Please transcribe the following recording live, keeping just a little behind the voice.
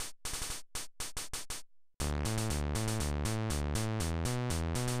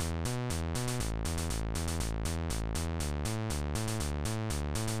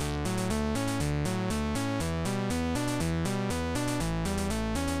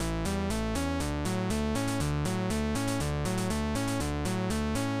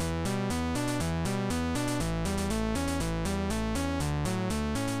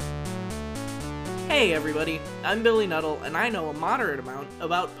Hey everybody, I'm Billy Nuttall, and I know a moderate amount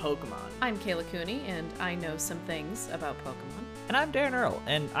about Pokemon. I'm Kayla Cooney, and I know some things about Pokemon. And I'm Darren Earl,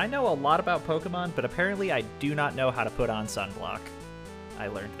 and I know a lot about Pokemon, but apparently I do not know how to put on sunblock. I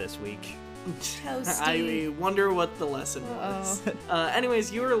learned this week. I wonder what the lesson was.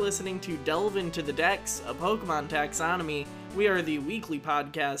 Anyways, you are listening to Delve Into the Dex, a Pokemon taxonomy. We are the weekly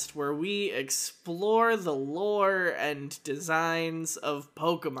podcast where we explore the lore and designs of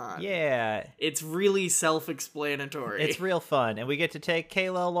Pokemon. Yeah. It's really self-explanatory. It's real fun, and we get to take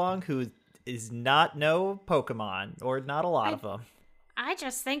Kayla along, who is not know Pokemon, or not a lot of them. I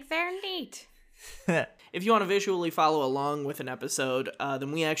just think they're neat. If you want to visually follow along with an episode,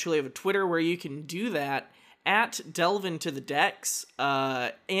 then we actually have a Twitter where you can do that at Delve Into the Dex,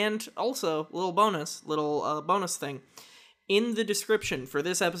 and also little bonus thing. In the description for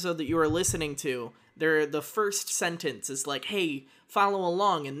this episode that you are listening to, the first sentence is like, hey, follow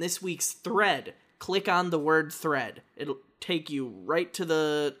along in this week's thread. Click on the word thread. It'll take you right to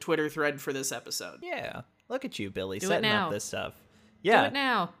the Twitter thread for this episode. Yeah. Look at you, Billy, Do it setting now. up this stuff. Yeah. Do it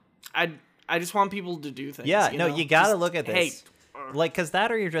now. I just want people to do things. Yeah, you gotta just, look at this. Hey, because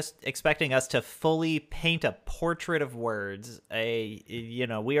that or you're just expecting us to fully paint a portrait of words. We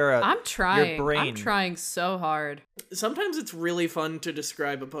are a... I'm trying. Your brain. I'm trying so hard. sometimes it's really fun to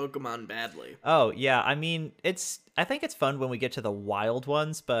describe a Pokemon badly. Oh, yeah, I mean, I think it's fun when we get to the wild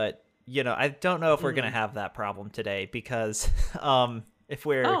ones, but, I don't know if we're gonna have that problem today, because, if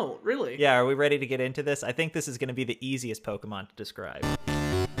we're... Oh, really? Yeah, are we ready to get into this? I think this is gonna be the easiest Pokemon to describe.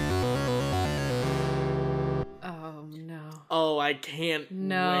 Oh, I can't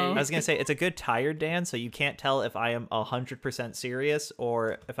No. wait. I was gonna say, it's a good tired Dan, so you can't tell if I am 100% serious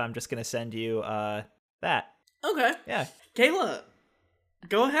or if I'm just gonna send you that. Okay. Yeah. Kayla,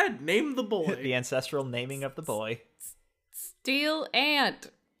 go ahead. Name the boy. The ancestral naming of the boy. Steel Ant.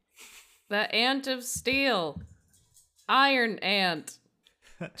 The Ant of Steel. Iron Ant.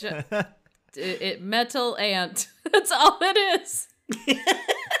 Metal Ant. That's all it is.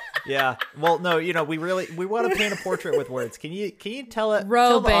 Yeah. Well, no, we want to paint a portrait with words. Can you tell the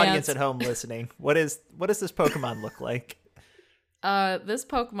Robant. audience at home listening what does this Pokemon look like? This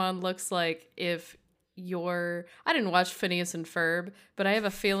Pokemon looks like if I didn't watch Phineas and Ferb, but I have a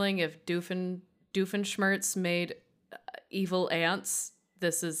feeling if Doofenshmirtz made evil ants,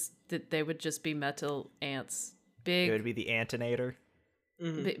 they would just be metal ants. Big. It would be the Antinator.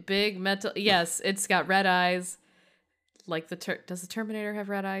 Big metal. Yes, it's got red eyes. Like does the Terminator have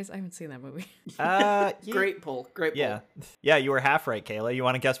red eyes? I haven't seen that movie. Yeah. Great pull. Yeah. Yeah, you were half right, Kayla. You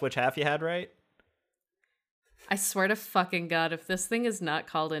want to guess which half you had right? I swear to fucking God, if this thing is not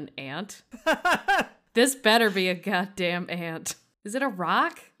called an ant, this better be a goddamn ant. Is it a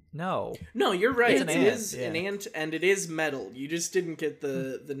rock? No. No, you're right. It's an ant, It is yeah. an ant, and it is metal. You just didn't get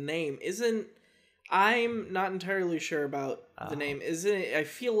the name. I'm not entirely sure about the name. I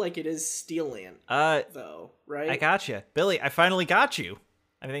feel like it is Steel Ant, though, right? I got you. Billy, I finally got you.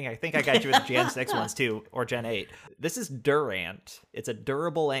 I think I got you with the Gen 6 ones, too, or Gen 8. This is Durant. It's a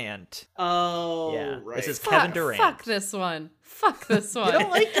durable ant. Oh, yeah. right. This is Kevin Durant. Fuck this one. You don't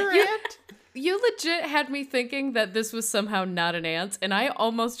like Durant? You legit had me thinking that this was somehow not an ant, and I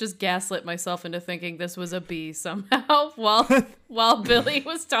almost just gaslit myself into thinking this was a bee somehow while Billy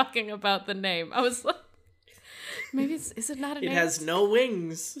was talking about the name. I was like, maybe is it not an ant? It has no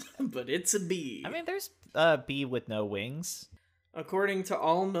wings, but it's a bee. I mean, there's a bee with no wings. According to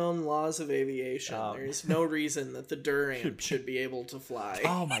all known laws of aviation, there's no reason that the Durant should be able to fly.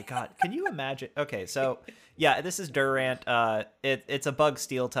 Oh my god, can you imagine? Okay, so yeah, this is Durant. It's a bug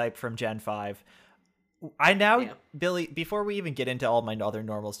steel type from Gen 5. Billy, before we even get into all my other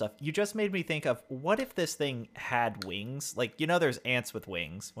normal stuff, you just made me think of, what if this thing had wings? Like, there's ants with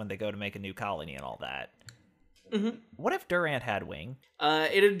wings when they go to make a new colony and all that. Mm-hmm. What if Durant had wing?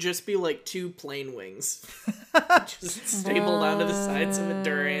 It'd just be like two plain wings. Just stapled onto the sides of a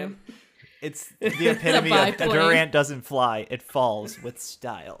Durant. It's the epitome of a Durant doesn't fly, it falls with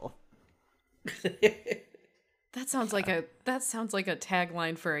style. That sounds like a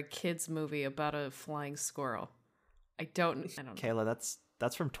tagline for a kids movie about a flying squirrel. I don't know. Kayla,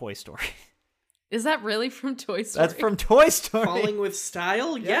 that's from Toy Story. Is that really from Toy Story? That's from Toy Story. Falling with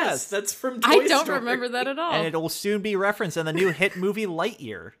style? Yes, that's from Toy Story. I don't remember that at all. And it will soon be referenced in the new hit movie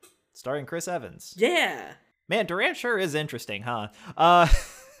Lightyear, starring Chris Evans. Yeah. Man, Durant sure is interesting, huh?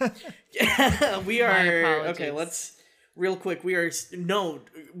 Yeah, we are... My apologies. Okay, let's... Real quick, we are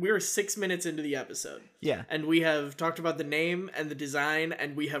 6 minutes into the episode. Yeah. And we have talked about the name and the design,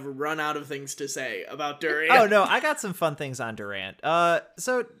 and we have run out of things to say about Durant. Oh, no, I got some fun things on Durant.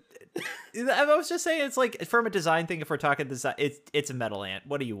 So I was just saying, it's like, from a design thing, if we're talking design, it's a metal ant.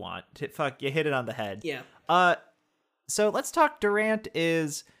 What do you want? Fuck, you hit it on the head. Yeah. So let's talk. Durant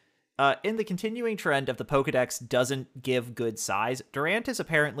is in the continuing trend of the Pokedex doesn't give good size. Durant is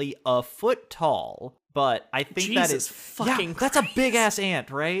apparently a foot tall, but I think Jesus that is fucking that's a big ass ant,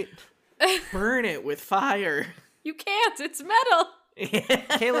 right? Burn it with fire. You can't. It's metal.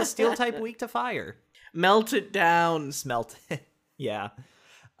 Kayla, steel type weak to fire. Melt it down. Smelt it. Yeah.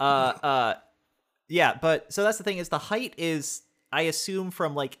 Yeah, but so that's the thing is the height is, I assume,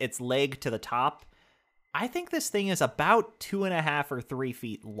 from like its leg to the top. I think this thing is about 2.5 or 3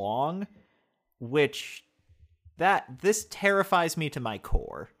 feet long, which this terrifies me to my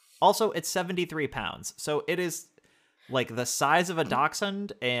core. Also, it's 73 pounds, so it is like the size of a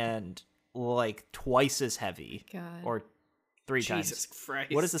dachshund and like twice as heavy. God. Or 3 Jesus times.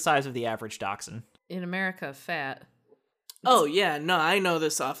 Christ. What is the size of the average dachshund? In America, fat. Oh, yeah. No, I know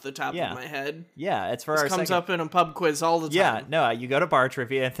this off the top Yeah. of my head. Yeah, it's for This our comes second... up in a pub quiz all the time. Yeah, no, you go to bar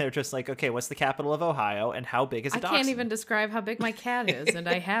trivia and they're just like, okay, what's the capital of Ohio and how big is a I dachshund? can't even describe how big my cat is, and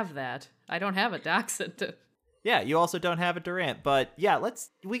I have that. I don't have a dachshund. Yeah, you also don't have a Durant, but yeah,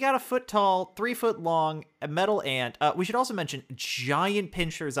 we got a foot tall, 3 foot long, a metal ant. We should also mention giant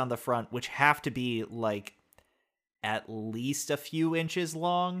pinchers on the front, which have to be like at least a few inches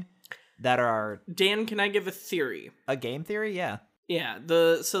long, that are Dan, can I give a theory? a game theory. Yeah. Yeah,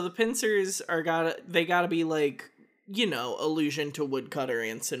 the pincers gotta be like, allusion to woodcutter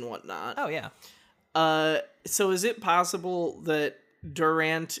ants and whatnot. Oh yeah. So is it possible that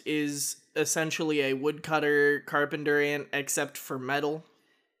Durant is essentially a woodcutter carpenter ant except for metal?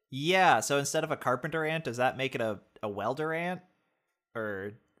 Yeah. So instead of a carpenter ant, does that make it a welder ant?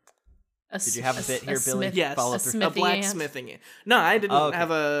 Or did you have a bit here, Billy? Yes, Follow a through. smithy blacksmithing ant. No, I didn't Oh,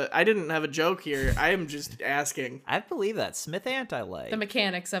 okay. I didn't have a joke here. I am just asking. I believe that Smith ant I like. The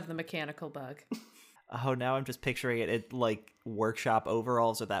mechanics of the mechanical bug. Oh, now I'm just picturing it like workshop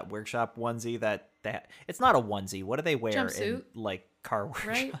overalls or that workshop onesie that it's not a onesie. What do they wear in Jumpsuit. like car workshop?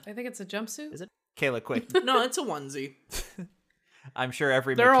 Right? I think it's a jumpsuit. Is it? Kayla, quick. No, it's a onesie. I'm sure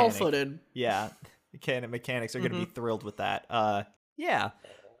every They're all mechanic, footed. yeah, mechanics are going to be thrilled with that. Yeah.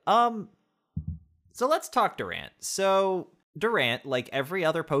 So let's talk Durant. So Durant, like every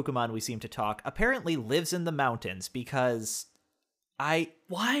other Pokemon we seem to talk, apparently lives in the mountains because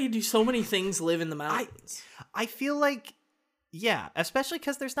Why do so many things live in the mountains? I feel like, yeah, especially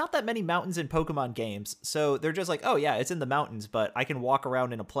because there's not that many mountains in Pokemon games. So they're just like, oh yeah, it's in the mountains, but I can walk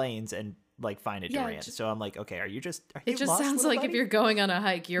around in a plains and like find a Yeah, Durant. So I'm like, okay, are you It just lost, sounds little like if buddy? you're going on a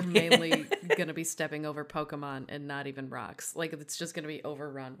hike, you're mainly going to be stepping over Pokemon and not even rocks. Like, it's just going to be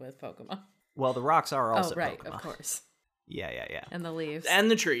overrun with Pokemon. Well, the rocks are also Oh, right, Pokemon. of course. Yeah. And the leaves. And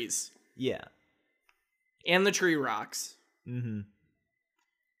the trees. Yeah. And the tree rocks. Mm-hmm.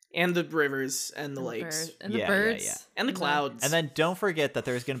 And the rivers and the lakes. And the Yeah, birds. yeah. And the clouds. And then don't forget that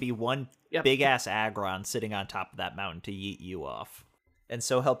there's going to be one Yep. big ass Aggron sitting on top of that mountain to yeet you off. And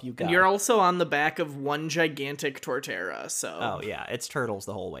so help you God. You're also on the back of one gigantic Torterra, so... Oh, yeah. It's turtles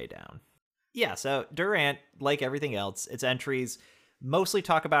the whole way down. Yeah, so Durant, like everything else, its entries mostly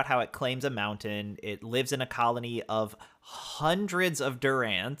talk about how it claims a mountain. It lives in a colony of hundreds of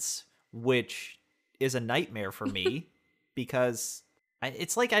Durants, which is a nightmare for me because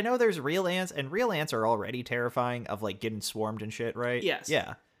it's like, I know there's real ants, and real ants are already terrifying of like getting swarmed and shit, right? Yes.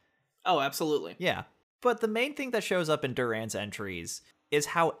 Yeah. Oh, absolutely. Yeah. But the main thing that shows up in Durant's entries is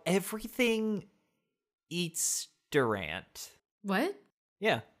how everything eats Durant. What?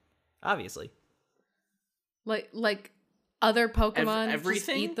 Yeah, obviously. Like other Pokemon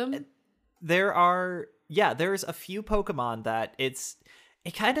everything? just eat them? There's a few Pokemon that it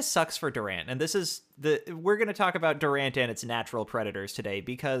kind of sucks for Durant. And we're going to talk about Durant and its natural predators today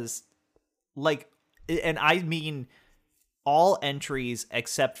because and I mean all entries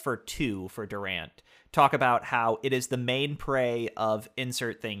except for 2 for Durant talk about how it is the main prey of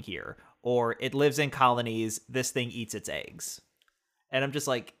insert thing here, or it lives in colonies, this thing eats its eggs. And I'm just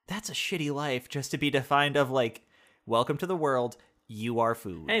like, that's a shitty life just to be defined of like, welcome to the world, you are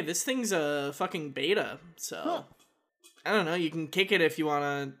food. Hey, this thing's a fucking beta, so... I don't know, you can kick it if you want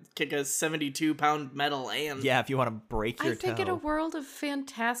to kick a 72-pound metal ant. Yeah, if you want to break your I think toe. in a world of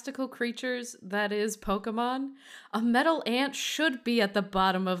fantastical creatures that is Pokemon, a metal ant should be at the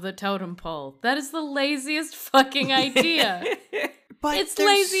bottom of the totem pole. That is the laziest fucking idea. But It's they're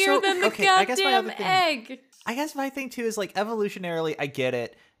lazier than the I guess my goddamn other thing- egg. I guess my thing too is like evolutionarily, I get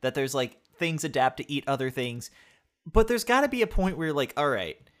it that there's like things adapt to eat other things, but there's got to be a point where you're like, all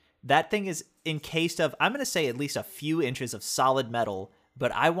right, that thing is encased of, I'm going to say at least a few inches of solid metal,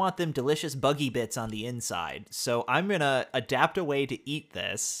 but I want them delicious buggy bits on the inside. So I'm going to adapt a way to eat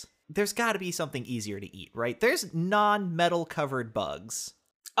this there's got to be something easier to eat, right? There's non-metal covered bugs.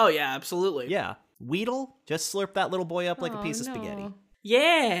 Oh, yeah, absolutely. Yeah. Weedle, just slurp that little boy up like a piece of no. spaghetti.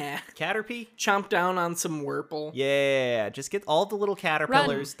 Yeah. Caterpie? Chomp down on some Wurple. Yeah, just get all the little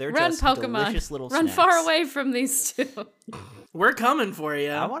caterpillars. They're Run, just Pokemon. delicious little Run snacks. far away from these two. We're coming for you.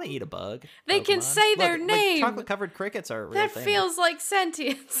 I want to eat a bug. They can Pokemon. say their Look, name. Like, chocolate-covered crickets are a real That thing. feels like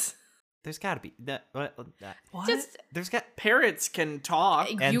sentience. There's got to be that. What? Just There's got. Parrots can talk.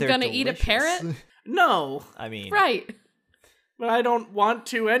 And you they're gonna eat a delicious. parrot? No, I mean, Right. but I don't want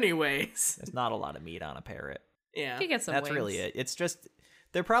to anyways. there's not a lot of meat on a parrot. Yeah. You get some That's wings. really it. It's just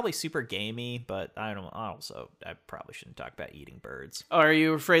they're probably super gamey, but I don't. Also, I probably shouldn't talk about eating birds. Are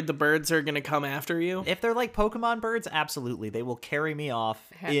you afraid the birds are gonna come after you? If they're like Pokemon birds, absolutely, they will carry me off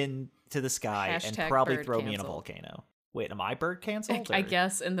into the sky and Hashtag probably bird throw me in a cancel. volcano. Wait, am I bird canceled? I or-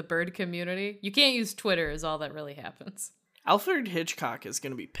 guess in the bird community, you can't use Twitter. Is all that really happens. Alfred Hitchcock is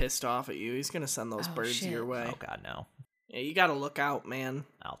gonna be pissed off at you. He's gonna send those Oh, birds shit. your way. Oh God, no! Yeah, you gotta look out, man.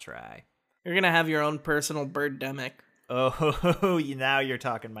 I'll try. You're gonna have your own personal bird-demic. Oh, now you're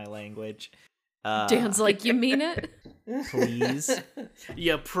talking my language. Dan's like, you mean it? Please.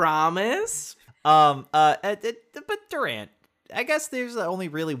 You promise? But Durant. I guess there's only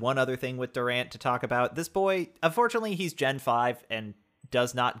really one other thing with Durant to talk about. This boy, unfortunately, he's Gen 5 and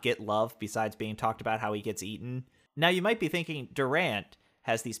does not get love besides being talked about how he gets eaten. Now, you might be thinking, Durant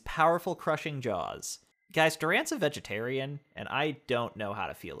has these powerful crushing jaws. Guys, Durant's a vegetarian, and I don't know how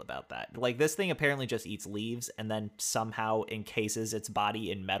to feel about that. Like, this thing apparently just eats leaves and then somehow encases its body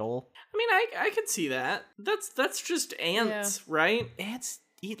in metal. I mean, I could see that. That's just ants, right? Ants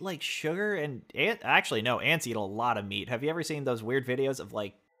eat like sugar and ants eat a lot of meat. Have you ever seen those weird videos of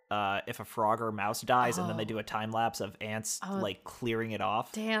like if a frog or mouse dies and then they do a time lapse of ants like clearing it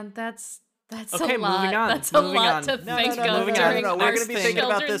off? Dan, that's Okay, a lot. moving on, That's a moving lot on. to No, think no, of moving on. during No, we're next gonna be thing. thinking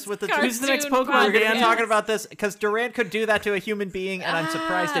about this with the Children's Who's the next cartoon Pokemon, We're gonna be Dan? talking about this because Durant could do that to a human being, and I'm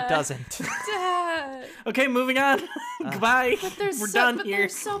surprised it doesn't. Dad. Okay, moving on. Goodbye. We're done here. They're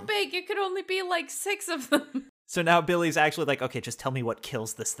so big. It could only be like 6 of them. So now Billy's actually like, okay, just tell me what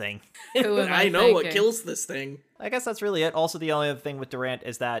kills this thing. Who am I I know what thinking? kills this thing. I guess that's really it. Also, the only other thing with Durant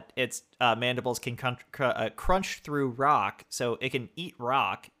is that its mandibles can crunch through rock, so it can eat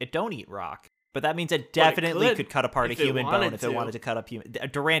rock. It don't eat rock. But that means it definitely could cut apart a if it human wanted bone if it to. wanted to cut up human.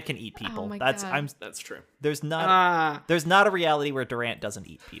 Durant can eat people. Oh my That's God. That's true. there's not Ah. a reality where Durant doesn't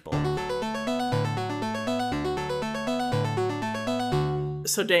eat people.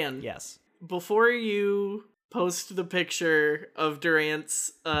 So Dan, Yes. before you post the picture of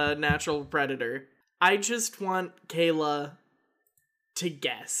Durant's natural predator, I just want Kayla to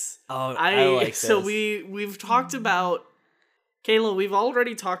guess. Oh, I like So this. we've talked about Kayla, we've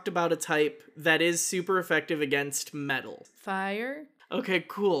already talked about a type that is super effective against metal. Fire? Okay,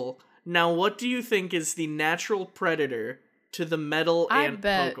 cool. Now what do you think is the natural predator to the metal I ant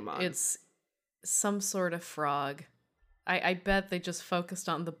bet Pokemon? it's some sort of frog. I bet they just focused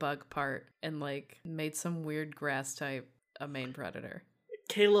on the bug part and like made some weird grass type a main predator.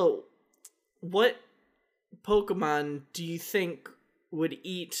 Kayla, what Pokemon do you think would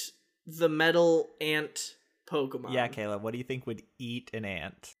eat the metal ant Pokemon? Yeah, Kayla, what do you think would eat an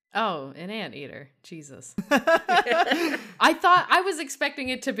ant? Oh, an anteater. Jesus. I was expecting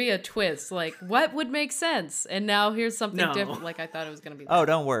it to be a twist. Like, what would make sense? And now here's something No. different. Like, I thought it was going to be Oh,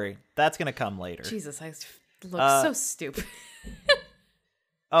 don't worry. That's going to come later. Jesus, I look so stupid.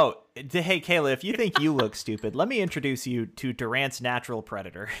 Oh, hey, Kayla, if you think you look stupid, let me introduce you to Durant's natural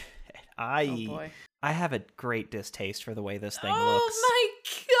predator. Oh, boy. I have a great distaste for the way this thing looks. Oh,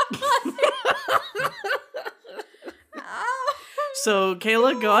 my God. So,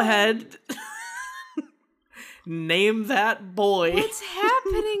 Kayla, go ahead. Name that boy. What's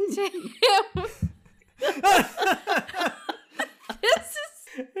happening to him?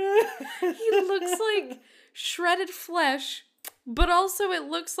 He looks like shredded flesh, but also it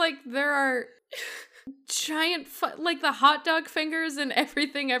looks like there are giant, like the hot dog fingers and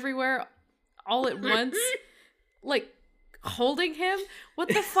everything everywhere all at once. Like, holding him? What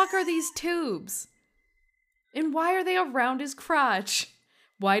the fuck are these tubes? And why are they around his crotch?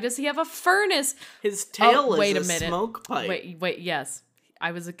 Why does he have a furnace? His tail wait is a minute. smoke pipe. Wait, yes.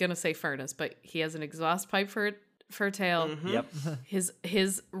 I was gonna say furnace, but he has an exhaust pipe for a tail. Mm-hmm. Yep.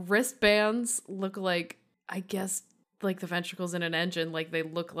 His wristbands look like, I guess, like the ventricles in an engine. Like they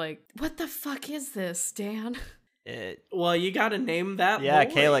look like, what the fuck is this, Dan? Well, you gotta name that Yeah,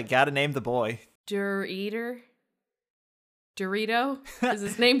 boy. Kayla, gotta name the boy. Dorito? Is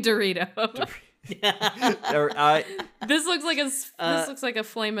his name Dorito? This looks like a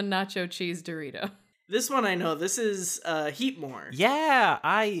flamin' nacho cheese Dorito. This one I know. This is Heatmore. Yeah,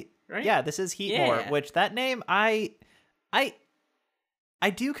 I right? Yeah, this is Heatmore, which that name, I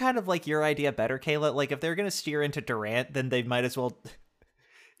do kind of like your idea better, Kayla. Like, if they're going to steer into Durant, then they might as well...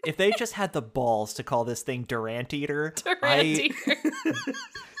 If they just had the balls to call this thing Durant Eater,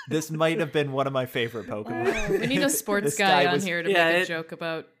 this might have been one of my favorite Pokemon. We need a sports guy on here to make a joke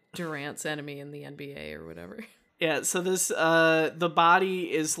about Durant's enemy in the NBA or whatever. Yeah, so this, the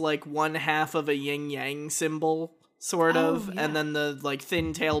body is like one half of a yin-yang symbol, sort of, and then the, like,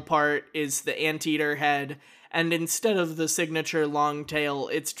 thin tail part is the anteater head, and instead of the signature long tail,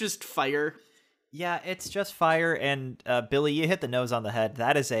 it's just fire. Yeah, it's just fire, and Billy, you hit the nose on the head.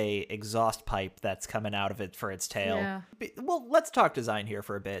 That is a exhaust pipe that's coming out of it for its tail. Yeah. Well, let's talk design here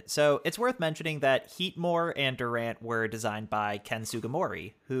for a bit. So it's worth mentioning that Heatmore and Durant were designed by Ken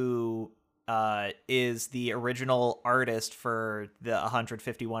Sugimori, who is the original artist for the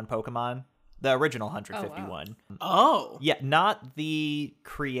 151 Pokemon. The original 151. Oh. Yeah, not the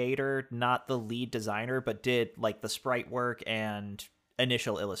creator, not the lead designer, but did, like, the sprite work and...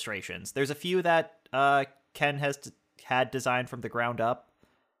 initial illustrations. There's a few that Ken had designed from the ground up.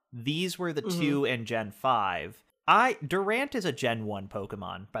 These were the two in Gen 5. Durant is a Gen 1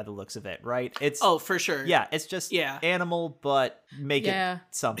 Pokemon by the looks of it, right? It's for sure. Yeah, it's just animal, but make it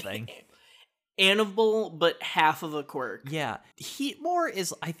something. Animal, but half of a quirk. Yeah. Heatmore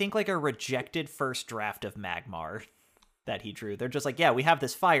is, I think, like a rejected first draft of Magmar that he drew. They're just like, yeah, we have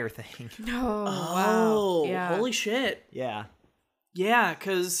this fire thing. Oh, wow. Yeah. Holy shit. Yeah. Yeah,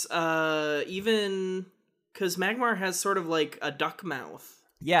 because Magmar has sort of like a duck mouth.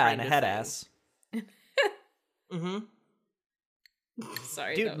 Yeah, and a head ass.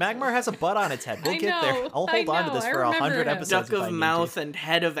 Sorry, dude, Magmar has a butt on its head. We'll get there. I'll hold on to this for 100 episodes. Duck of mouth and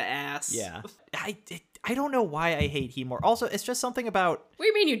head of ass. Yeah. I don't know why I hate Heatmore. Also, it's just something about... What do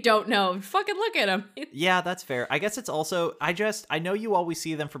you mean you don't know? Fucking look at him. Yeah, that's fair. I guess it's also... I know you always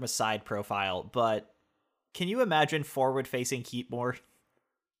see them from a side profile, but... Can you imagine forward-facing Heatmore?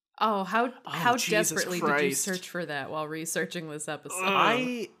 Oh, how desperately Christ. did you search for that while researching this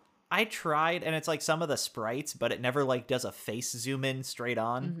episode? I tried, and it's like some of the sprites, but it never like does a face zoom in straight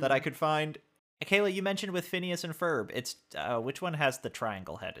on that I could find. Kayla, you mentioned with Phineas and Ferb. It's which one has the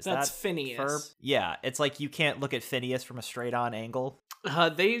triangle head? That's that Phineas. Ferb? Yeah, it's like you can't look at Phineas from a straight on angle.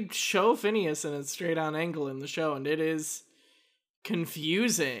 They show Phineas in a straight on angle in the show, and it is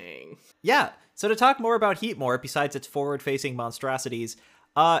confusing. Yeah. So to talk more about Heatmore, besides its forward-facing monstrosities,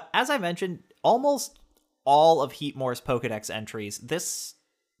 as I mentioned, almost all of Heatmore's Pokedex entries, this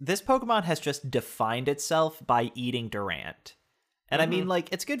Pokemon has just defined itself by eating Durant. And I mean,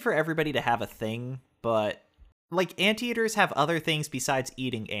 like, it's good for everybody to have a thing, but, like, anteaters have other things besides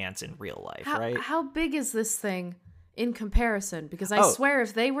eating ants in real life, right? How big is this thing in comparison? Because I swear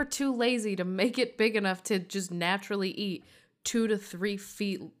if they were too lazy to make it big enough to just naturally eat 2 to 3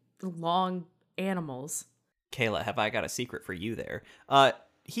 feet long animals. Kayla, have I got a secret for you there?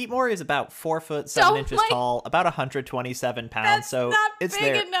 Heatmore is about 4 foot 7 inches tall, about 127 pounds. That's so not it's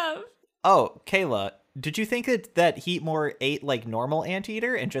big there. enough. Oh, Kayla, did you think that Heatmore ate like normal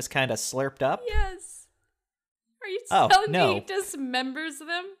anteater and just kind of slurped up? Yes. Are you telling no. me he dismembers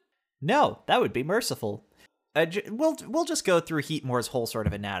them? No, that would be merciful. We'll just go through Heatmore's whole sort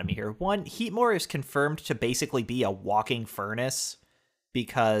of anatomy here. One, Heatmore is confirmed to basically be a walking furnace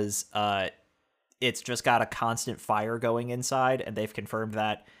because it's just got a constant fire going inside, and they've confirmed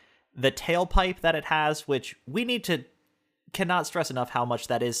that. The tailpipe that it has, which cannot stress enough how much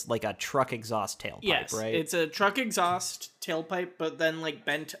that is like a truck exhaust tailpipe, right? It's a truck exhaust tailpipe, but then like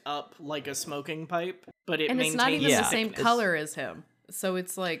bent up like a smoking pipe, but and it's not even the same color as him. So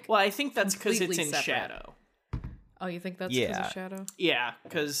it's like... Well, I think that's because it's in separate. shadow. Oh, you think that's because of shadow? Yeah,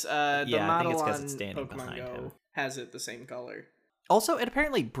 because the model on Pokemon Go him. has it the same color. Also, it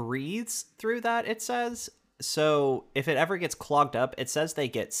apparently breathes through that, it says. So if it ever gets clogged up, it says they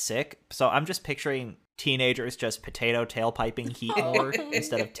get sick. So I'm just picturing teenagers just potato tailpiping Heatmore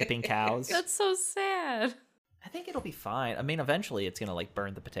instead of tipping cows. That's so sad. I think it'll be fine. I mean, eventually it's going to like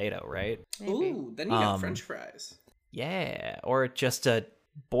burn the potato, right? Maybe. Ooh, then you got French fries. Yeah, or just a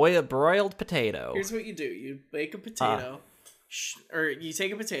broiled potato. Here's what you do. You bake a potato, or you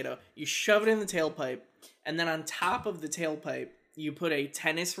take a potato, you shove it in the tailpipe, and then on top of the tailpipe, you put a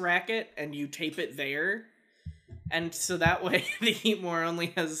tennis racket and you tape it there. And so that way, the Heatmore only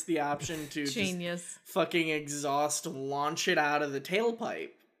has the option to just fucking exhaust, launch it out of the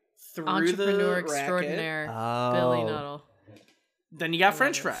tailpipe through Entrepreneur the extraordinaire, racket. Billy Nuttall. Then you got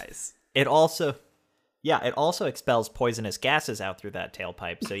French fries. It also expels poisonous gases out through that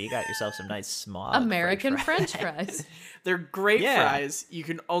tailpipe, so you got yourself some nice small American French fries. They're great fries. You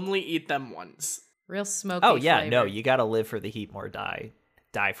can only eat them once. Real smoky Oh, yeah, flavor. no, you gotta live for the Heatmore die.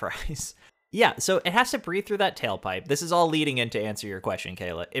 die fries. Yeah, so it has to breathe through that tailpipe. This is all leading in to answer your question,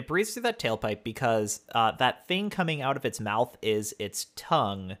 Kayla. It breathes through that tailpipe because that thing coming out of its mouth is its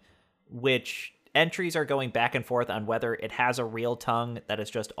tongue, which entries are going back and forth on whether it has a real tongue that is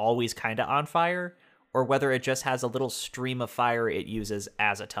just always kind of on fire, or whether it just has a little stream of fire it uses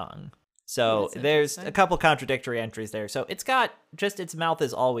as a tongue. So there's a couple contradictory entries there. So it's got just its mouth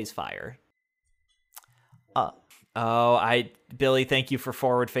is always fire. Billy, thank you for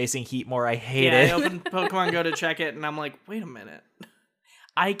forward-facing Heatmore. I hate it. I opened Pokemon Go to check it, and I'm like, wait a minute.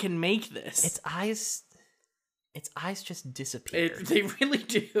 I can make this. Its eyes just disappear. They really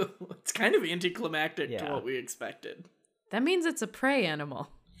do. It's kind of anticlimactic to what we expected. That means it's a prey animal.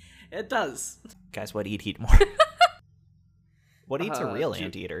 It does. Guys, what eat Heatmore? What eats a real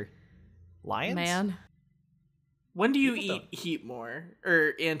anteater? Lions? Man. When do you eat Heatmore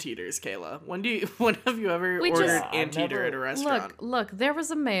or anteaters, Kayla? When have you ever ordered anteater at a restaurant? Look, there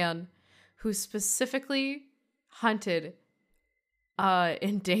was a man who specifically hunted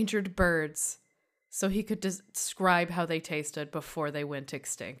endangered birds so he could describe how they tasted before they went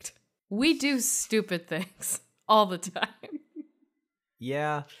extinct. We do stupid things all the time.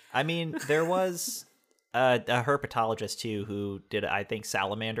 Yeah. I mean, there was a herpetologist too who did, I think,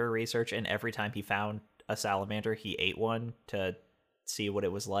 salamander research, and every time he found a salamander, he ate one to see what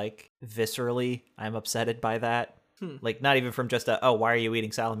it was like. Viscerally, I'm upsetted by that. Like, not even from just why are you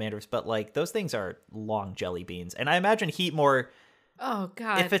eating salamanders, but like, those things are long jelly beans. And I imagine Heatmore, oh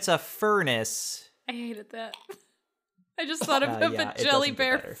god, if it's a furnace, I hated that. I just thought of if a jelly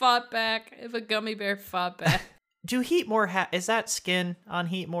bear fought back, if a gummy bear fought back. Do Heatmore is that skin on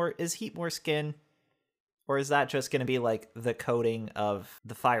Heatmore? Is Heatmore skin? Or is that just going to be like the coating of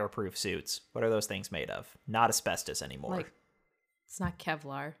the fireproof suits? What are those things made of? Not asbestos anymore. Like, it's not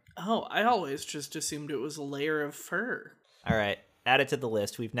Kevlar. Oh, I always just assumed it was a layer of fur. All right, add it to the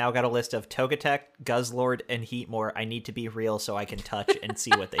list. We've now got a list of Togetic, Guzzlord, and Heatmore. I need to be real so I can touch and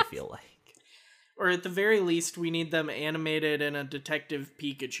see what they feel like. Or at the very least, we need them animated in a Detective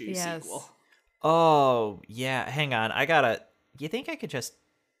Pikachu sequel. Oh, yeah. Hang on. You think I could just...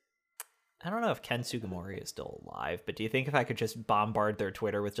 I don't know if Ken Sugimori is still alive, but do you think if I could just bombard their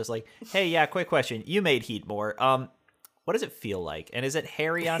Twitter with just like, hey, yeah, quick question. You made Heatmore. What does it feel like? And is it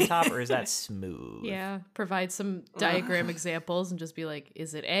hairy on top or is that smooth? Yeah, provide some diagram examples and just be like,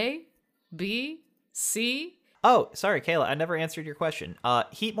 is it A, B, C? Oh, sorry, Kayla, I never answered your question.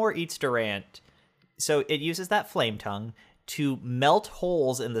 Heatmore eats Durant, so it uses that flame tongue to melt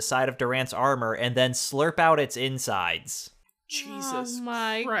holes in the side of Durant's armor and then slurp out its insides. Jesus oh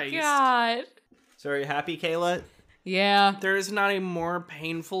my Christ. God. So are you happy, Kayla? Yeah. There is not a more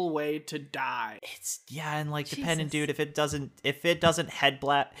painful way to die. And like dependent, dude, if it doesn't head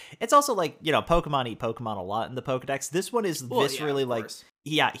blast, it's also like, you know, Pokemon eat Pokemon a lot in the Pokedex. This one is viscerally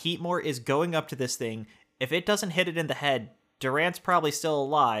Heatmore is going up to this thing. If it doesn't hit it in the head, Durant's probably still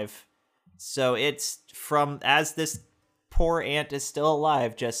alive. So it's as this poor ant is still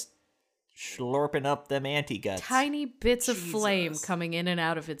alive, just slurping up them anti-guts. Tiny bits of flame coming in and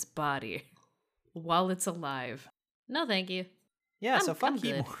out of its body while it's alive. No, thank you. Yeah, so fuck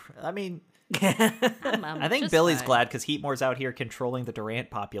Heatmore. I mean, I think Billy's glad because Heatmore's out here controlling the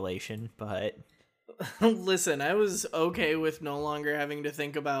Durant population, but... Listen, I was okay with no longer having to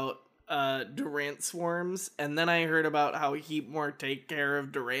think about Durant swarms, and then I heard about how Heatmore take care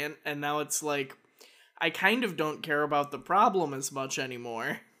of Durant, and now it's like, I kind of don't care about the problem as much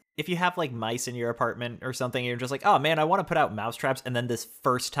anymore. If you have like mice in your apartment or something, you're just like, oh man, I want to put out mousetraps, and then this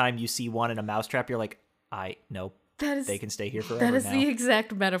first time you see one in a mousetrap, you're like, nope, they can stay here forever. That is now. the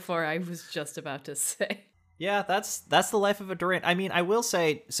exact metaphor I was just about to say. Yeah, that's the life of a Durant. I mean, I will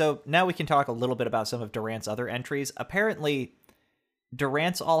say, so now we can talk a little bit about some of Durant's other entries. Apparently,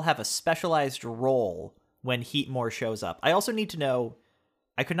 Durants all have a specialized role when Heatmore shows up. I also need to know,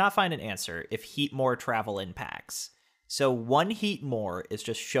 I could not find an answer if Heatmore travel in packs. So one Heatmore is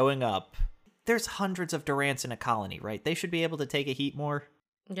just showing up. There's hundreds of Durants in a colony, right? They should be able to take a Heatmore.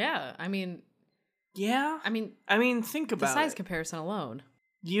 Yeah, I mean... Yeah? I mean, think about it. The size comparison alone.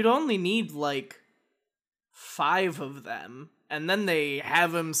 You'd only need, like, 5 of them, and then they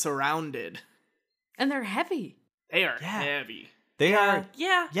have him surrounded. And they're heavy. They are heavy. They are.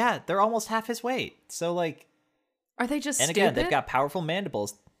 Yeah. Yeah, they're almost half his weight. So, like... Are they just stupid? And again, they've got powerful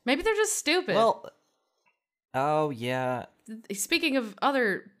mandibles. Maybe they're just stupid. Well... Oh, yeah. Speaking of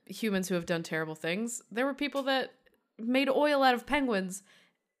other humans who have done terrible things, there were people that made oil out of penguins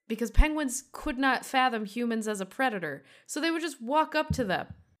because penguins could not fathom humans as a predator. So they would just walk up to them.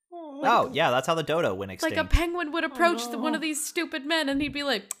 Yeah, that's how the dodo went extinct. Like a penguin would approach one of these stupid men and he'd be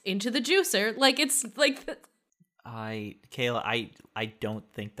like, into the juicer. Like, it's like... Kayla, I don't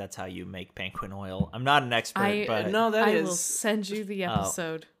think that's how you make penguin oil. I'm not an expert, but No, that I is. will send you the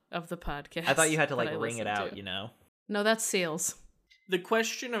episode of the podcast. I thought you had to that I wring it listened out, to. you know? No, that's seals. The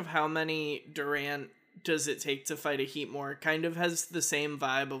question of how many Durant does it take to fight a Heatmore kind of has the same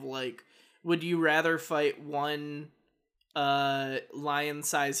vibe of like, would you rather fight one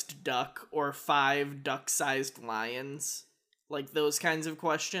lion-sized duck or 5 duck-sized lions? Like those kinds of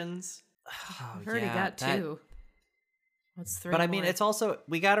questions. I've already got 2. What's 3 But I mean, more? it's also,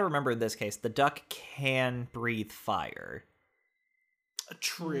 we got to remember in this case, the duck can breathe fire.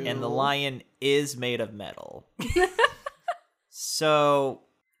 True. And the lion is made of metal. So,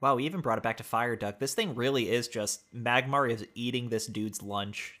 wow, we even brought it back to Fire Duck. This thing really is just, Magmar is eating this dude's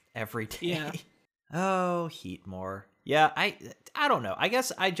lunch every day. Yeah. Oh, Heatmore. Yeah, I don't know. I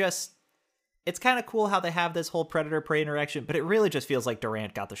guess it's kind of cool how they have this whole predator-prey interaction, but it really just feels like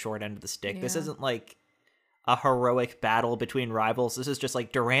Durant got the short end of the stick. This Yeah. isn't like a heroic battle between rivals. This is just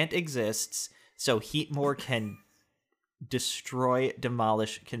like Durant exists, so Heatmore can destroy,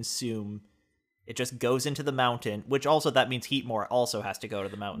 demolish, consume. It just goes into the mountain, which also that means Heatmore also has to go to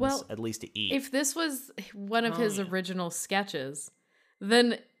the mountains, Well, at least to eat. If this was one of his yeah. original sketches,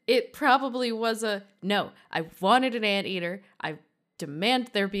 then it probably was no, I wanted an anteater. I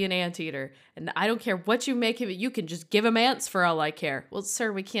demand there be an anteater. And I don't care what you make of it. You can just give him ants for all I care. Well,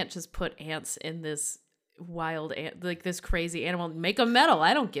 sir, we can't just put ants in this wild, like this crazy animal. Make them metal.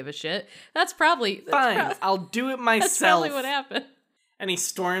 I don't give a shit. That's probably... Fine, I'll do it myself. That's probably what happened. And he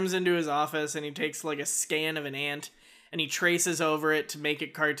storms into his office and he takes like a scan of an ant and he traces over it to make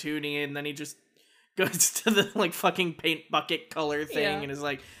it cartoony, and then he just goes to the like fucking paint bucket color thing Yeah. and is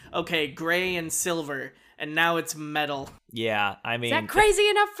like, okay, gray and silver, and now it's metal. Yeah, I mean... Is that crazy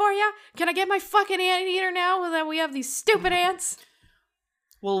enough for you? Can I get my fucking anteater now that we have these stupid ants?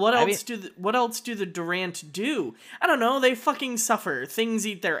 Well, what else do the Durant do? I don't know. They fucking suffer. Things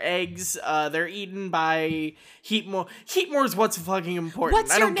eat their eggs. They're eaten by Heatmore. Heatmore's what's fucking important.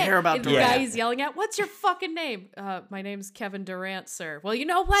 What's I your don't name? care about And the Durant. guy he's yelling at, what's your fucking name? My name's Kevin Durant, sir. Well, you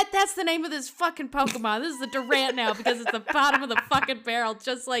know what? That's the name of this fucking Pokemon. This is the Durant now because it's the bottom of the fucking barrel,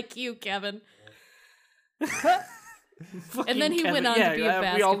 just like you, Kevin. And then he went on to be a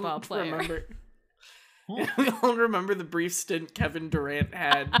basketball player. Remember. We all remember the brief stint Kevin Durant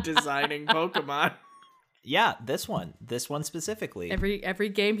had designing Pokemon. Yeah, this one specifically. Every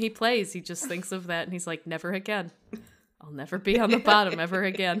game he plays, he just thinks of that and he's like, never again. I'll never be on the bottom ever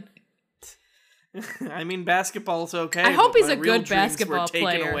again. I mean, basketball's okay. I hope but he's my a real good dreams basketball were taken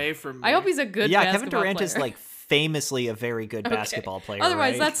player. away from me. I hope he's a good Yeah, basketball Kevin Durant player. is like famously a very good basketball player.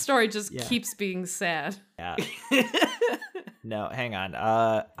 Otherwise, right? that story just keeps being sad. Yeah. No, hang on.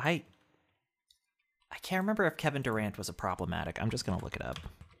 I can't remember if Kevin Durant was a problematic. I'm just gonna look it up.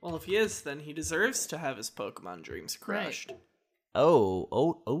 Well, if he is, then he deserves to have his Pokemon dreams crushed.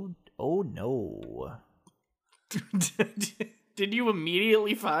 Oh no. Did you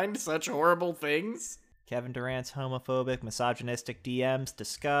immediately find such horrible things? Kevin Durant's homophobic, misogynistic DMs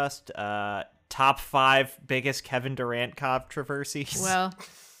discussed. Top 5 biggest Kevin Durant controversies. Well,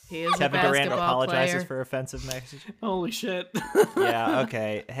 he is Kevin a Durant basketball apologizes player. for offensive messages. Holy shit. Yeah,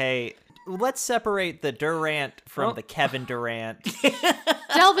 okay. Hey, let's separate the Durant from the Kevin Durant.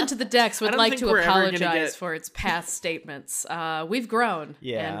 Delve into the Decks would don't like think to we're ever gonna apologize get- for its past statements. We've grown,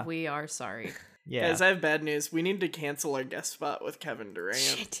 Yeah. and we are sorry. Yeah. Guys, I have bad news. We need to cancel our guest spot with Kevin Durant.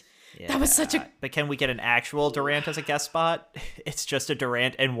 Shit. Yeah. That was such a... But can we get an actual Durant as a guest spot? It's just a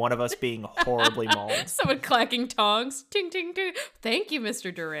Durant and one of us being horribly mauled. Someone clacking tongs. Ting, ting, ting. Thank you,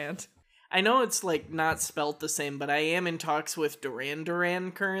 Mr. Durant. I know it's like not spelt the same, but I am in talks with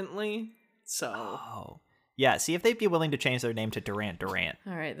Duran currently. So Oh. Yeah, see if they'd be willing to change their name to Durant Durant.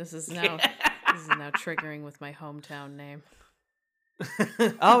 All right, this is now triggering with my hometown name.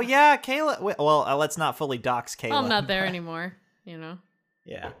 Oh, yeah, Kayla. Well, let's not fully dox Kayla. I'm not there anymore, you know.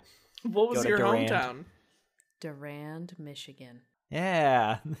 Yeah. what was Go to your Durand. hometown? Durand, Michigan.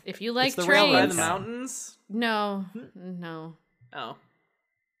 Yeah. If you like the trains... railroad By the town. mountains? No. Oh.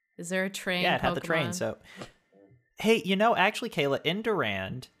 Is there a train Yeah, it had the train, Pokemon? so... Hey, actually, Kayla, in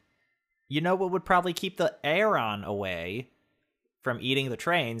Durand, what would probably keep the Aeron away from eating the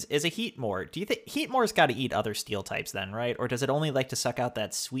trains is a Heatmore. Do you think Heatmore's got to eat other steel types then, right? Or does it only like to suck out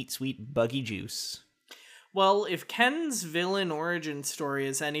that sweet, sweet buggy juice? Well, if Ken's villain origin story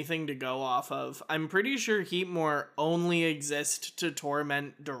is anything to go off of, I'm pretty sure Heatmore only exists to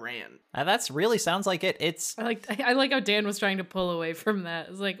torment Durant. That's really sounds like it. It's I like how Dan was trying to pull away from that.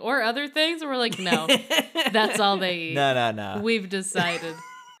 It's like, or other things? And we're like, no, that's all they eat. no. We've decided.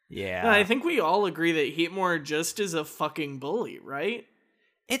 Yeah. No, I think we all agree that Heatmore just is a fucking bully, right?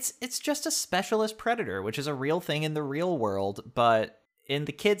 It's just a specialist predator, which is a real thing in the real world, but in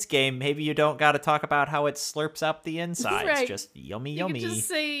the kids game, maybe you don't got to talk about how it slurps up the insides. Right. Just yummy, You yummy. could just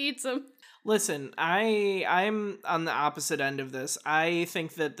say he eats them. Listen, I'm on the opposite end of this. I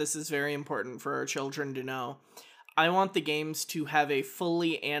think that this is very important for our children to know. I want the games to have a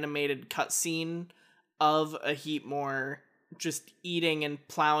fully animated cutscene of a Heatmore just eating and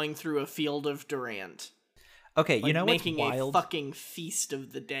plowing through a field of Durant. Okay, Like you know what's making wild? a fucking feast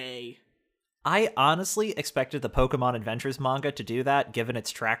of the day. I honestly expected the Pokemon Adventures manga to do that, given its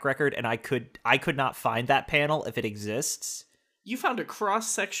track record, and I could not find that panel if it exists. You found a cross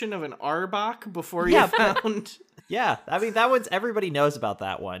section of an Arbok before Yeah, you found. Yeah, I mean that one's everybody knows about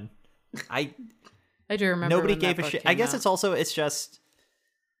that one. I do remember. Nobody when gave that a book shit. came I guess out. it's just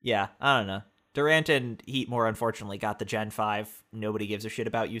yeah, I don't know. Durant and Heatmore unfortunately got the Gen 5 nobody gives a shit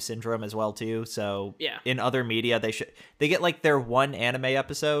about you syndrome as well too. So Yeah. in other media they get like their one anime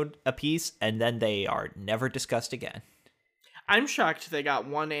episode a piece and then they are never discussed again. I'm shocked they got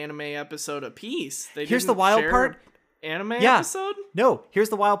one anime episode apiece. Here's the didn't wild share part. Anime Yeah. episode? No, here's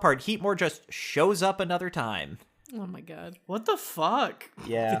the wild part. Heatmore just shows up another time. Oh my god. What the fuck?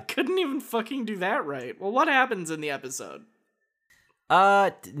 Yeah. They couldn't even fucking do that right. Well, what happens in the episode?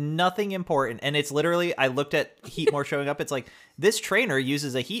 Nothing important. And it's literally, I looked at Heatmore showing up. It's like, this trainer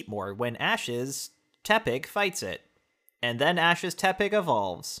uses a Heatmore when Ash's Tepig fights it. And then Ash's Tepig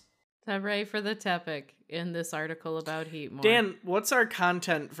evolves. Hooray for the Tepig in this article about Heatmore. Dan, what's our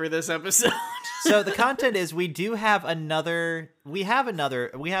content for this episode? So the content is we have another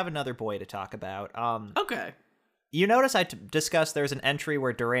boy to talk about. Okay. You notice I discussed there's an entry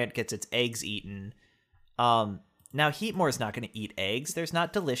where Durant gets its eggs eaten. Now Heatmore's not going to eat eggs. There's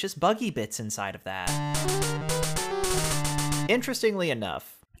not delicious buggy bits inside of that. Interestingly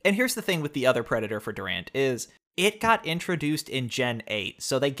enough, and here's the thing with the other predator for Durant is it got introduced in Gen 8.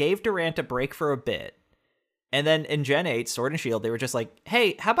 So they gave Durant a break for a bit. And then in Gen 8, Sword and Shield, they were just like,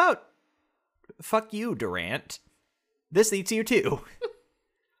 "Hey, how about fuck you, Durant? This eats you too."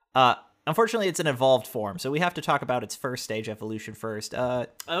 Unfortunately, it's an evolved form, so we have to talk about its first stage evolution first.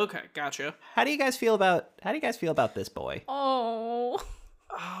 Okay, gotcha. How do you guys feel about this boy? Oh.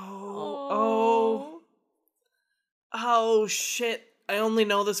 Oh, shit. I only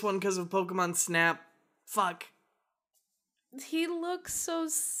know this one because of Pokemon Snap. Fuck. He looks so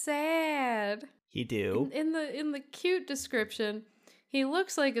sad. He do. In the cute description, he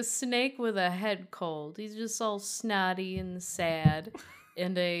looks like a snake with a head cold. He's just all snotty and sad.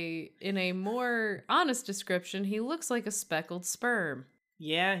 And in a more honest description, he looks like a speckled sperm.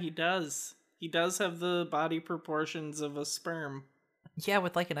 Yeah, he does. He does have the body proportions of a sperm. Yeah,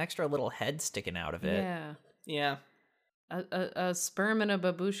 with like an extra little head sticking out of it. Yeah. Yeah. A sperm and a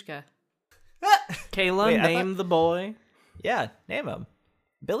babushka. Kayla, Wait, name the boy. Yeah, name him.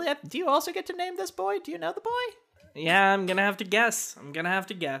 Billy, do you also get to name this boy? Do you know the boy? Yeah, I'm gonna have to guess.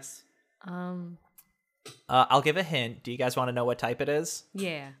 I'll give a hint. Do you guys want to know what type it is?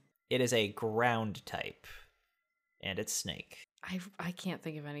 Yeah. It is a ground type. And it's snake. I can't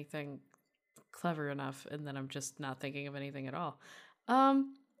think of anything clever enough, and then I'm just not thinking of anything at all. I'm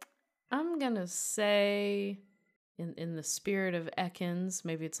gonna say, in the spirit of Ekans,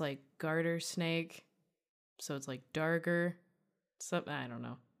 maybe it's like garter snake, so it's like darker. Something I don't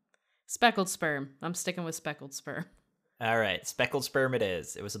know. Speckled sperm. I'm sticking with speckled sperm. All right, speckled sperm it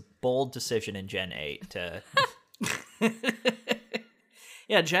is. It was a bold decision in Gen 8 to...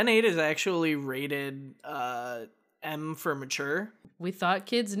 Yeah, Gen 8 is actually rated M for mature. We thought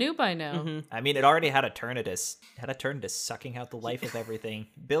kids knew by now. Mm-hmm. I mean, it already had a Eternatus. Sucking out the life of everything.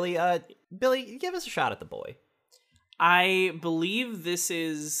 Billy, give us a shot at the boy. I believe this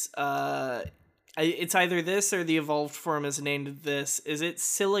is it's either this or the evolved form is named this. Is it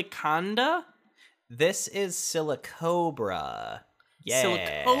Siliconda? This is Silicobra. Yeah.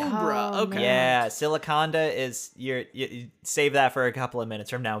 Silicobra. Oh, Okay. man. Yeah, Siliconda is you save that for a couple of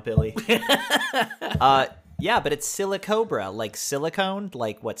minutes from now, Billy. Yeah, but it's Silicobra, like silicone,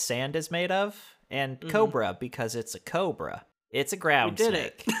 like what sand is made of, and cobra because it's a cobra. It's a ground We did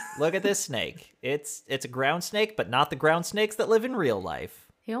snake. it. Look at this snake. It's a ground snake, but not the ground snakes that live in real life.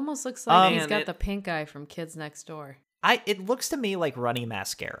 He almost looks like he's Man, got the pink eye from Kids Next Door. It looks to me like runny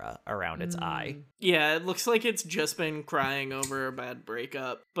mascara around its eye. Yeah, it looks like it's just been crying over a bad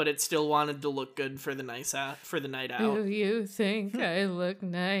breakup, but it still wanted to look good for the night out. Do you think I look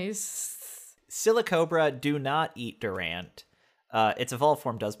nice? Silicobra do not eat Durant. Its evolved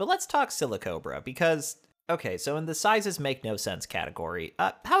form does, but let's talk Silicobra because okay, so in the sizes make no sense category,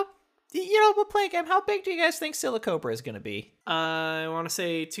 we'll play a game. How big do you guys think Silicobra is going to be? I want to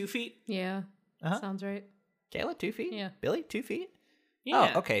say 2 feet. Yeah, Uh-huh. sounds right. Kayla, 2 feet? Yeah. Billy, 2 feet?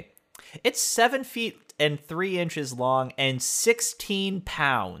 Yeah. Oh, okay. It's 7 feet and 3 inches long and 16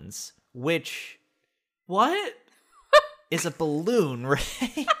 pounds, which What? is a balloon,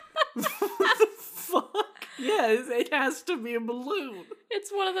 right? What the fuck? Yes, it has to be a balloon.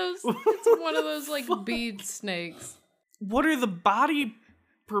 It's one of those. It's one of those like bead snakes. What are the body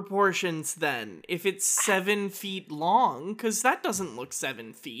proportions then? If it's 7 feet long, because that doesn't look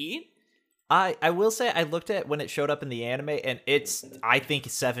 7 feet. I will say I looked at when it showed up in the anime, and I think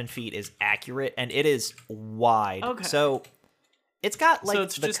 7 feet is accurate, and it is wide. Okay. So it's got like so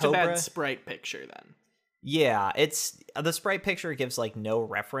it's the just cobra. a bad sprite picture then. Yeah, it's the sprite picture gives like no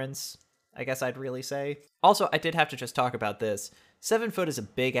reference, I guess I'd really say. Also, I did have to just talk about this. 7 foot is a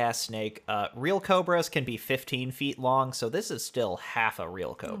big ass snake. Real cobras can be 15 feet long, so this is still half a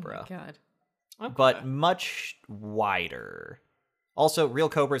real cobra. Oh my god. Okay. But much wider. Also, real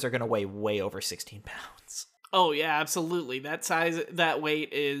cobras are going to weigh way over 16 pounds. Oh yeah, absolutely. That size, that weight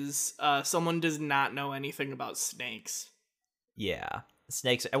is someone does not know anything about snakes. Yeah.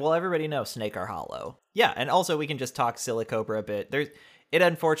 Snakes, well, everybody knows snake are hollow. Yeah, and also we can just talk Silicobra a bit.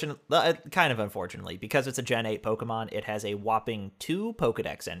 Kind of unfortunately, because it's a Gen 8 Pokemon, it has a whopping 2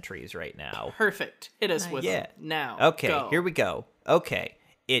 Pokedex entries right now. Perfect. Hit us Nice. with Yeah. them now. Okay, Go. here we go. Okay.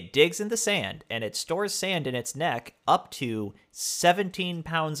 It digs in the sand, and it stores sand in its neck up to 17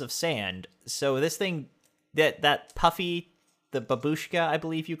 pounds of sand. So this thing, that puffy, the babushka, I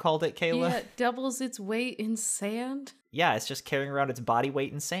believe you called it, Kayla? Yeah, it doubles its weight in sand. Yeah, it's just carrying around its body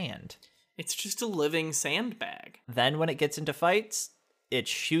weight in sand. It's just a living sandbag. Then when it gets into fights, it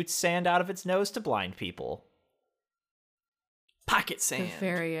shoots sand out of its nose to blind people. Pocket sand. The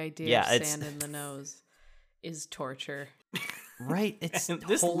very idea Yeah, of it's- sand in the nose is torture. Right? It's And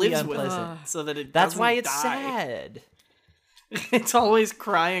this totally lives with unpleasant. it so that it That's doesn't why it's die. sad. It's always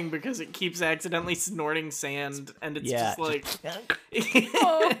crying because it keeps accidentally snorting sand, and it's Yeah, just like... Oh,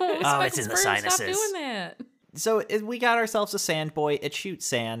 it's in the Stop sinuses. doing that. So we got ourselves a sand boy. It shoots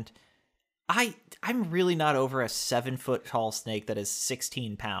sand. I'm really not over a 7 foot tall snake that is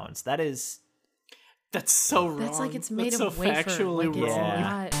 16 pounds. That is That's so wrong. That's like it's made That's of so wafer. factually Like, it's wrong.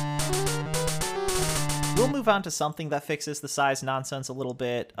 not. We'll move on to something that fixes the size nonsense a little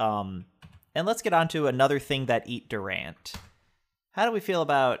bit. And let's get on to another thing that eat Durant. How do we feel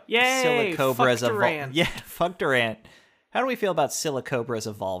about Yay, Silicobra's fuck Durant. Yeah, fuck Durant. How do we feel about Silicobra's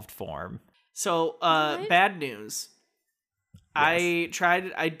evolved form? So, What? bad news. I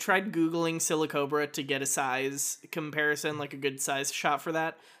tried Googling Silicobra to get a size comparison, like a good size shot for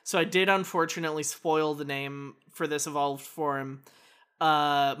that. So I did unfortunately spoil the name for this evolved form.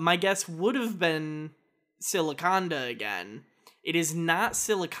 My guess would have been Siliconda again. It is not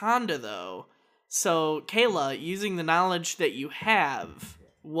Siliconda though. So Kayla, using the knowledge that you have,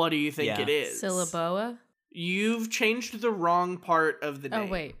 what do you think Yeah. it is? Syllaboa? You've changed the wrong part of the name. Oh,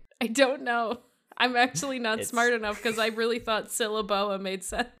 wait. I don't know. I'm actually not It's- smart enough because I really thought Syllaboa made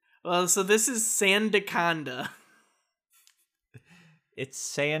sense. Well, so this is Sandaconda. It's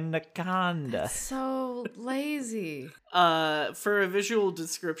Sandaconda. So lazy. For a visual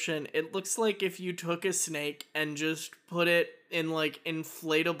description, it looks like if you took a snake and just put it in like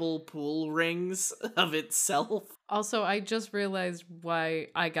inflatable pool rings of itself. Also, I just realized why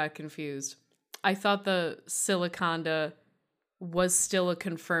I got confused. I thought the Siliconda was still a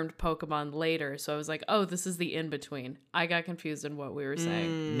confirmed Pokemon later, so I was like, oh, this is the in-between. I got confused in what we were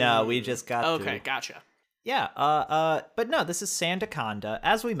saying. No, we just got Okay, to... gotcha. Yeah, but no, this is Sandaconda.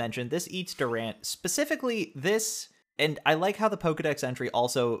 As we mentioned, this eats Durant. Specifically, this, and I like how the Pokedex entry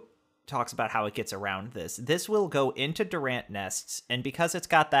also talks about how it gets around this. This will go into Durant nests, and because it's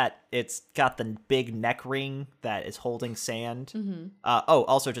got the big neck ring that is holding sand.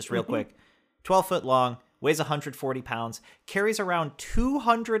 Also, just real quick, 12 foot long, weighs 140 pounds, carries around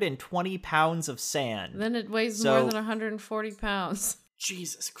 220 pounds of sand. Then it weighs So- more than 140 pounds.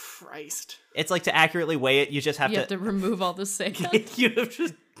 Jesus Christ. It's like to accurately weigh it, you just have You to... have to remove all the sand. You have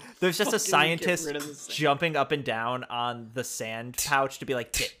just There's just a fucking get scientist rid of the sand. jumping up and down on the sand pouch to be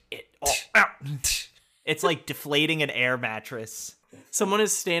like, get it all out. It's like deflating an air mattress. Someone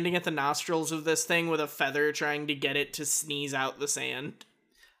is standing at the nostrils of this thing with a feather trying to get it to sneeze out the sand.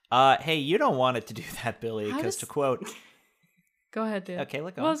 Hey, you don't want it to do that, Billy, How because does- to quote... Go ahead, dude. Okay,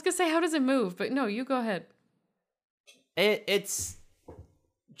 look Well, I was going to say, how does it move? But no, you go ahead. It's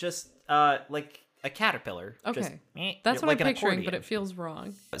just like a caterpillar. Okay. Just, That's what like I'm an picturing, but accordion. it feels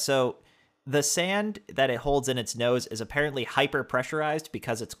wrong. So the sand that it holds in its nose is apparently hyper pressurized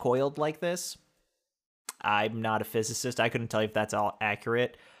because it's coiled like this. I'm not a physicist. I couldn't tell you if that's all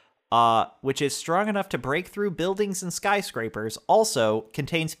accurate. Which is strong enough to break through buildings and skyscrapers. Also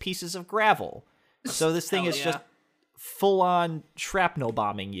contains pieces of gravel. So this thing Hell is yeah. just full-on shrapnel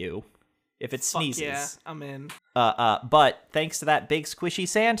bombing you if it Fuck sneezes. yeah, I'm in. But thanks to that big squishy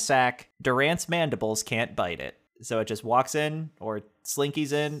sand sack, Durant's mandibles can't bite it. So it just walks in, or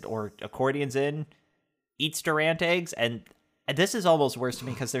slinkies in, or accordions in, eats Durant eggs, and this is almost worse to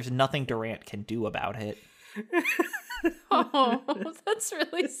me because there's nothing Durant can do about it. Oh, that's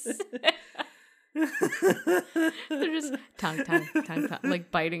really sad. They're just tongue,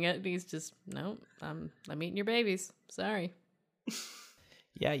 like biting it, and he's just, no, I'm eating your babies. Sorry.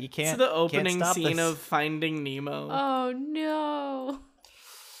 Yeah, you can't. It's the opening can't stop scene this. of Finding Nemo. Oh no.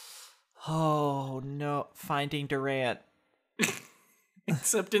 Oh no, Finding Durant.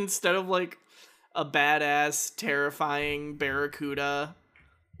 Except instead of like a badass, terrifying barracuda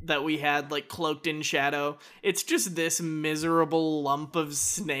that we had like cloaked in shadow, it's just this miserable lump of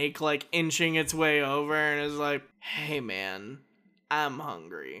snake like inching its way over and is like, hey man, I'm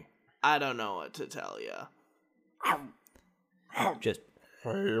hungry. I don't know what to tell you. Just.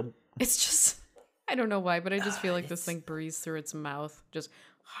 It's just, I don't know why, but I just feel like this thing breathes through its mouth. Just.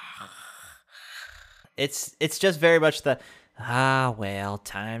 It's just very much the, well,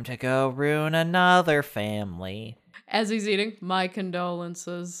 time to go ruin another family. As he's eating, my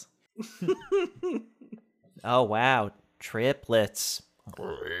condolences. Oh wow, triplets.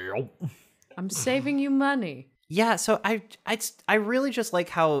 I'm saving you money. Yeah, so I really just like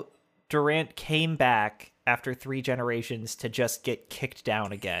how Durant came back after 3 generations to just get kicked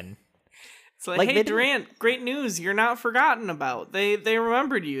down again. It's like, Like, hey they didn't- Durant, great news, you're not forgotten about. They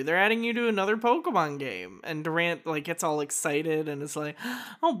remembered you. They're adding you to another Pokemon game. And Durant like gets all excited and is like,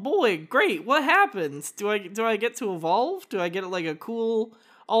 oh boy, great, what happens? Do I get to evolve? Do I get like a cool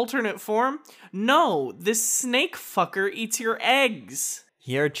alternate form? No, this snake fucker eats your eggs.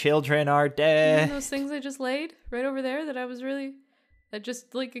 Your children are You know dead. those things I just laid right over there that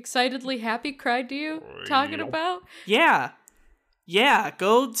just like excitedly happy cried to you talking about? Yeah,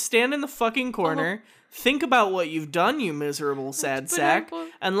 go stand in the fucking corner, think about what you've done, you miserable sad But sack,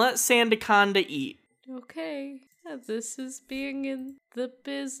 I- and let Sandaconda eat. Okay, this is being in the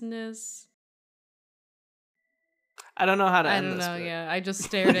business. I don't know how to I end don't this know, bit. yeah. I just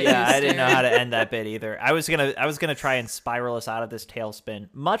stared at you. Yeah, I didn't know how staring. to end that bit either. I was gonna try and spiral us out of this tailspin,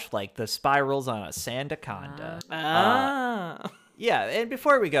 much like the spirals on a Sandaconda. Yeah, and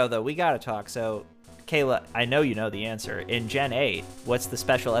before we go though, we gotta talk. So, Kayla, I know you know the answer. In Gen 8, what's the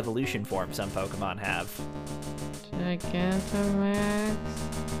special evolution form some Pokemon have? Gigantamax.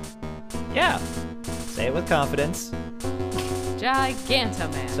 Yeah, say it with confidence.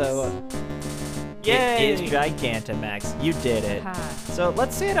 Gigantamax. So, Yay! it is Gigantamax. You did it. Ha. So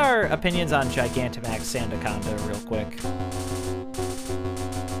let's say our opinions on Gigantamax Sandaconda real quick.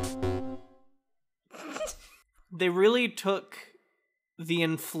 They really took the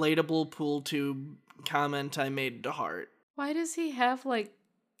inflatable pool tube comment I made to heart. Why does he have like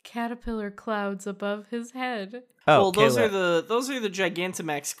caterpillar clouds above his head? Oh, Well, those Kayla. are the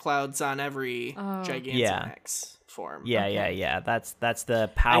Gigantamax clouds on every Oh. Gigantamax form. Yeah. That's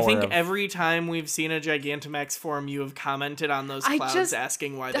the power. I think of... every time we've seen a Gigantamax form, you have commented on those I clouds, just-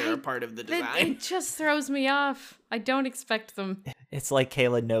 asking why they're a part of the design. It just throws me off. I don't expect them. It's like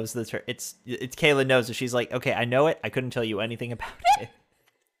Kayla knows the it's Kayla knows that she's like, okay, I know it. I couldn't tell you anything about it.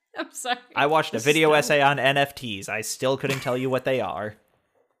 I'm sorry. I watched a video essay on NFTs. I still couldn't tell you what they are.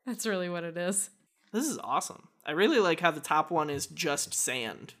 That's really what it is. This is awesome. I really like how the top one is just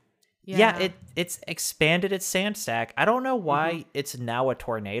sand. Yeah, it's expanded its sand stack. I don't know why it's now a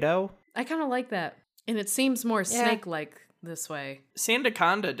tornado. I kind of like that. And it seems more snake-like this way.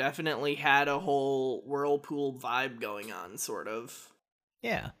 Sandaconda definitely had a whole whirlpool vibe going on, sort of.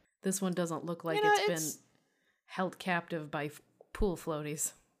 Yeah. This one doesn't look like You know, it's been held captive by pool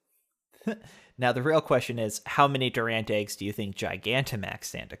floaties. Now the real question is, how many Durant eggs do you think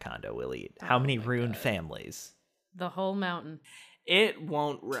Gigantamax Sandaconda will eat? How many ruined families? The whole mountain. It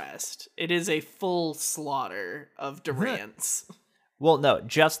won't rest. It is a full slaughter of Durants. Well, no,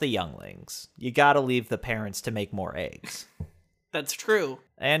 just the younglings. You gotta leave the parents to make more eggs. That's true.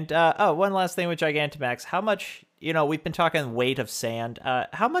 And, one last thing with Gigantamax. How much, we've been talking weight of sand.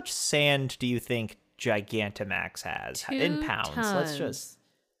 How much sand do you think Gigantamax has? 2 In pounds. Let's tons. just...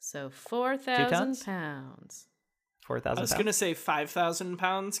 So 2 4,000 tons? pounds. 4,000 I was pounds? going to say 5,000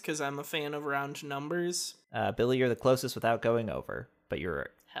 pounds because I'm a fan of round numbers. Billy, you're the closest without going over, but you're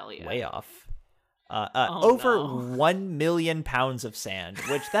Hell yeah. way off. Oh, Over no. 1 million pounds of sand,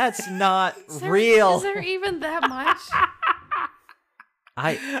 which that's not Is there- real. Is there even that much?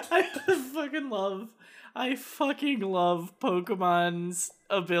 I I fucking love Pokemon's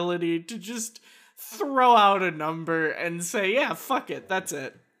ability to just throw out a number and say, yeah, fuck it, that's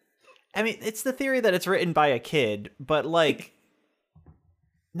it. I mean, it's the theory that it's written by a kid, but like,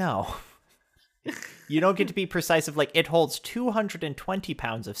 no. You don't get to be precise of like, it holds 220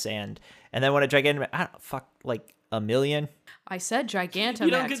 pounds of sand. And then when a gigantic, like a million. I said Gigantamax.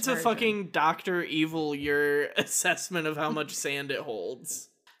 You don't get to version. fucking Dr. Evil your assessment of how much sand it holds.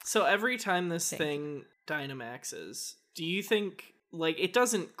 So every time this thing Dynamaxes, do you think, like, it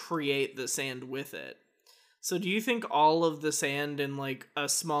doesn't create the sand with it. So do you think all of the sand in, like, a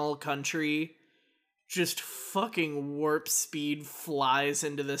small country just fucking warp speed flies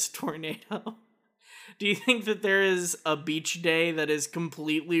into this tornado? Do you think that there is a beach day that is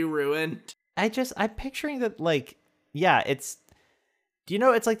completely ruined? I'm picturing that, like, yeah, do you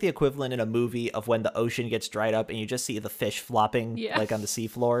know it's like the equivalent in a movie of when the ocean gets dried up and you just see the fish flopping, like, on the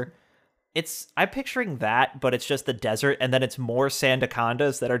seafloor? I'm picturing that, but it's just the desert, and then it's more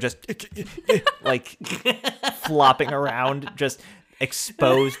sandacondas that are just, like, flopping around, just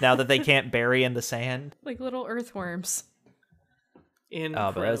exposed now that they can't bury in the sand. Like little earthworms. Incredible.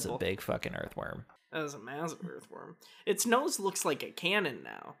 Oh, but that's a big fucking earthworm. That is a massive earthworm. Its nose looks like a cannon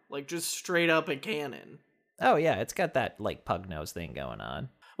now. Like, just straight up a cannon. Oh, yeah, it's got that, like, pug nose thing going on.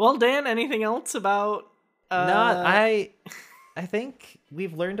 Well, Dan, anything else about... No, I think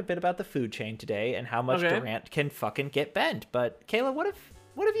we've learned a bit about the food chain today and how much Durant can fucking get bent. But, Kayla, what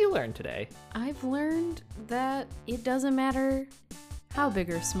have you learned today? I've learned that it doesn't matter how big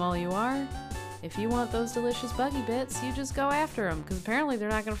or small you are. If you want those delicious buggy bits, you just go after them, because apparently they're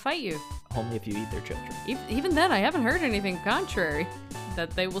not going to fight you. Only if you eat their children. Even then, I haven't heard anything contrary, that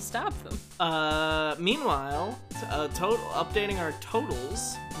they will stop them. Meanwhile, updating our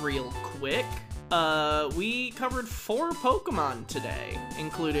totals real quick. We covered 4 Pokemon today,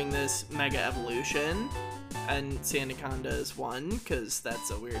 including this Mega Evolution, and Sandaconda is 1, because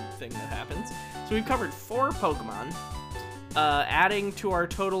that's a weird thing that happens. So we've covered 4 Pokemon, adding to our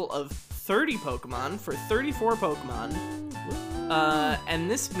total of 30 Pokemon for 34 Pokemon.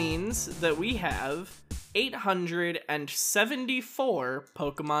 And this means that we have 874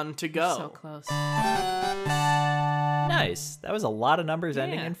 Pokemon to go. So close. Nice. That was a lot of numbers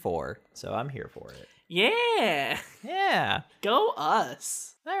ending in 4, so I'm here for it. Yeah. Yeah. Go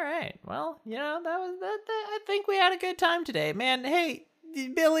us. All right. Well, you know, I think we had a good time today, man. Hey,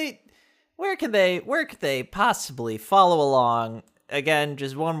 Billy, where could they possibly follow along? Again,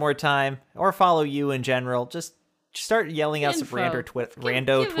 just one more time, or follow you in general. Just start yelling out some rando Twitter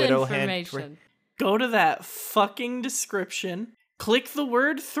information. Go to that fucking description, click the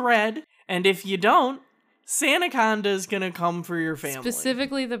word thread, and if you don't, Sandaconda's gonna come for your family.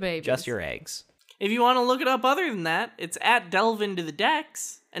 Specifically the babies. Just your eggs. If you want to look it up other than that, it's at Delve Into the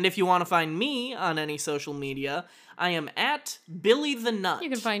Dex. And if you want to find me on any social media, I am at Billy the Nut.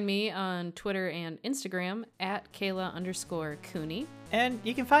 You can find me on Twitter and Instagram at Kayla_Cooney. And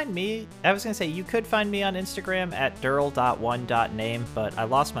you can find me, I was going to say, you could find me on Instagram at Durl.1.name, but I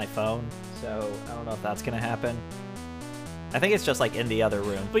lost my phone, so I don't know if that's going to happen. I think it's just like in the other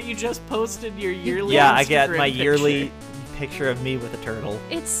room. But you just posted your yearly Yeah, Instagram I get my picture. yearly picture of me with a turtle.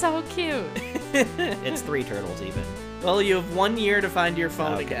 It's so cute. It's 3 turtles even. Well, you have 1 year to find your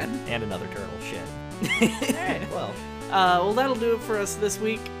phone Okay. again. And another turtle. Shit. All right, well. Well, that'll do it for us this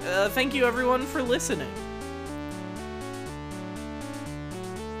week. Thank you, everyone, for listening.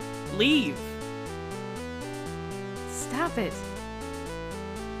 Leave. Stop it.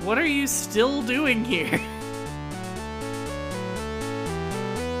 What are you still doing here?